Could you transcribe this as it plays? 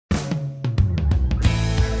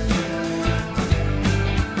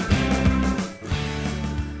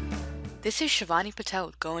This is Shivani Patel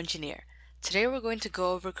with GoEngineer. Today we're going to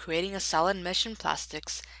go over creating a solid mesh in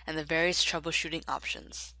plastics and the various troubleshooting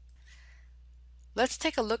options. Let's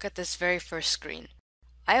take a look at this very first screen.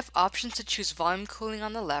 I have options to choose volume cooling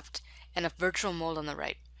on the left and a virtual mold on the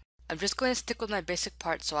right. I'm just going to stick with my basic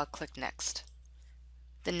part, so I'll click Next.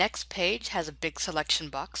 The next page has a big selection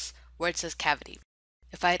box where it says cavity.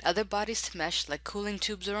 If I had other bodies to mesh like cooling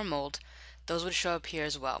tubes or a mold, those would show up here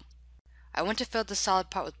as well. I want to fill the solid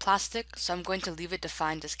part with plastic, so I'm going to leave it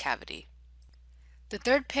defined as cavity. The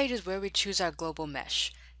third page is where we choose our global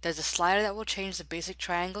mesh. There's a slider that will change the basic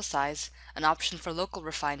triangle size, an option for local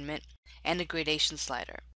refinement, and a gradation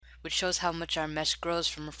slider, which shows how much our mesh grows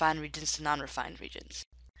from refined regions to non-refined regions.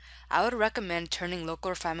 I would recommend turning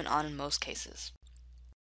local refinement on in most cases.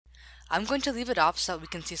 I'm going to leave it off so that we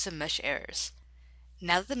can see some mesh errors.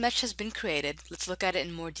 Now that the mesh has been created, let's look at it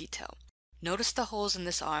in more detail. Notice the holes in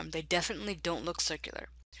this arm, they definitely don't look circular.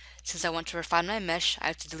 Since I want to refine my mesh, I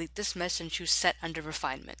have to delete this mesh and choose Set under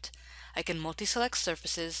Refinement. I can multi-select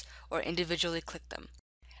surfaces or individually click them.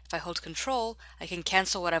 If I hold Control, I can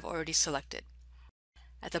cancel what I've already selected.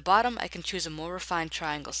 At the bottom, I can choose a more refined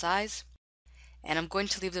triangle size, and I'm going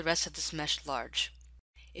to leave the rest of this mesh large.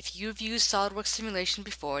 If you've used SOLIDWORKS simulation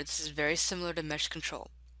before, this is very similar to mesh control.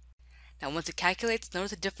 Now once it calculates, notice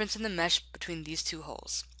the difference in the mesh between these two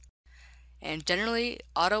holes. And generally,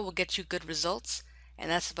 auto will get you good results, and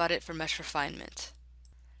that's about it for mesh refinement.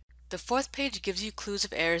 The fourth page gives you clues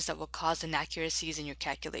of errors that will cause inaccuracies in your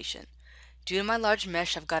calculation. Due to my large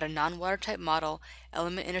mesh, I've got a non-watertight model,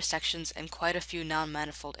 element intersections, and quite a few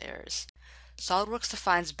non-manifold errors. SOLIDWORKS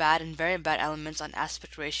defines bad and very bad elements on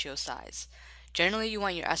aspect ratio size. Generally, you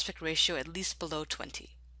want your aspect ratio at least below 20.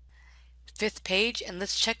 Fifth page, and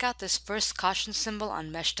let's check out this first caution symbol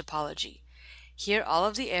on mesh topology. Here, all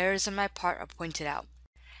of the errors in my part are pointed out.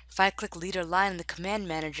 If I click Lead or Line in the Command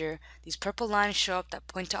Manager, these purple lines show up that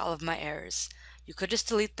point to all of my errors. You could just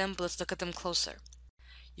delete them, but let's look at them closer.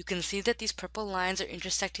 You can see that these purple lines are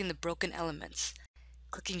intersecting the broken elements.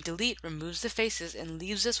 Clicking Delete removes the faces and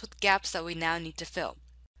leaves us with gaps that we now need to fill.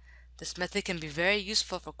 This method can be very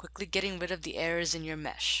useful for quickly getting rid of the errors in your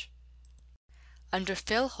mesh. Under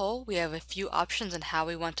Fill Hole, we have a few options on how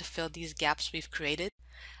we want to fill these gaps we've created.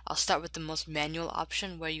 I'll start with the most manual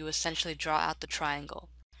option where you essentially draw out the triangle.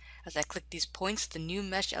 As I click these points, the new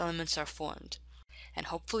mesh elements are formed. And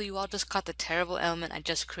hopefully you all just caught the terrible element I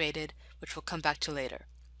just created, which we'll come back to later.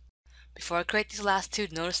 Before I create these last two,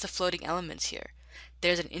 notice the floating elements here.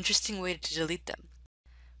 There's an interesting way to delete them.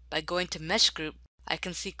 By going to Mesh Group, I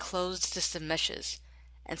can see closed system meshes.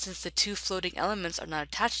 And since the two floating elements are not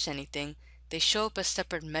attached to anything, they show up as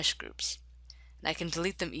separate mesh groups. And I can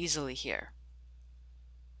delete them easily here.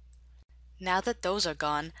 Now that those are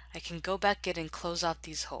gone, I can go back in and close off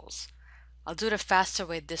these holes. I'll do it a faster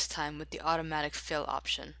way this time with the automatic fill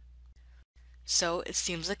option. So it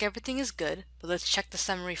seems like everything is good, but let's check the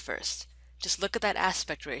summary first. Just look at that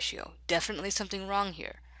aspect ratio. Definitely something wrong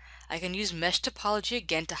here. I can use mesh topology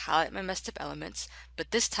again to highlight my messed up elements, but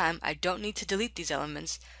this time I don't need to delete these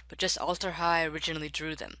elements, but just alter how I originally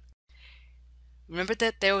drew them. Remember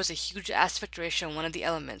that there was a huge aspect ratio on one of the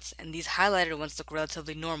elements, and these highlighted ones look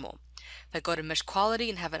relatively normal. If I go to Mesh Quality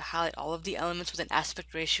and have it highlight all of the elements with an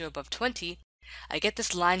aspect ratio above 20, I get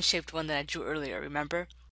this line-shaped one that I drew earlier, remember?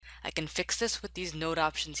 I can fix this with these node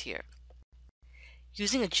options here.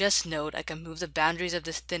 Using Adjust Node, I can move the boundaries of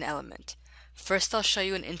this thin element. First, I'll show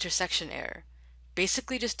you an intersection error.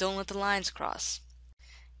 Basically, just don't let the lines cross.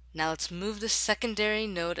 Now let's move the secondary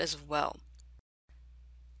node as well.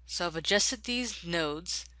 So I've adjusted these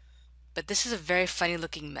nodes, but this is a very funny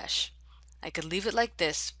looking mesh. I could leave it like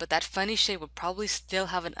this, but that funny shape would probably still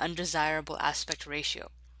have an undesirable aspect ratio.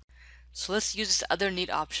 So let's use this other neat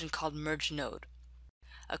option called Merge Node.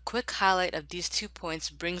 A quick highlight of these 2 points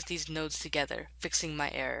brings these nodes together, fixing my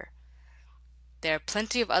error. There are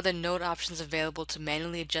plenty of other node options available to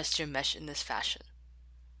manually adjust your mesh in this fashion.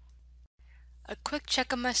 A quick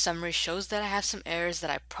check of my summary shows that I have some errors that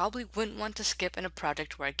I probably wouldn't want to skip in a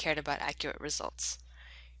project where I cared about accurate results.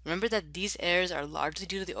 Remember that these errors are largely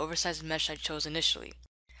due to the oversized mesh I chose initially.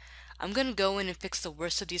 I'm going to go in and fix the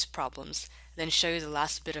worst of these problems, then show you the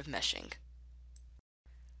last bit of meshing.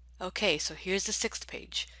 Okay, so here's the 6th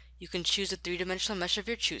page. You can choose a 3-dimensional mesh of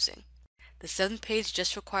your choosing. The 7th page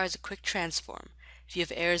just requires a quick transform. If you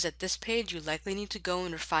have errors at this page, you likely need to go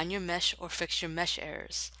and refine your mesh or fix your mesh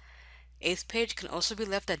errors. 8th page can also be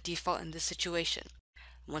left at default in this situation.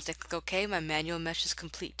 Once I click OK, my manual mesh is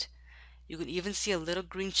complete. You can even see a little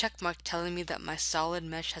green check mark telling me that my solid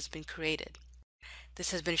mesh has been created.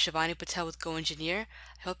 This has been Shivani Patel with GoEngineer.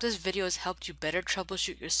 I hope this video has helped you better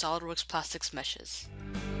troubleshoot your SOLIDWORKS Plastics meshes.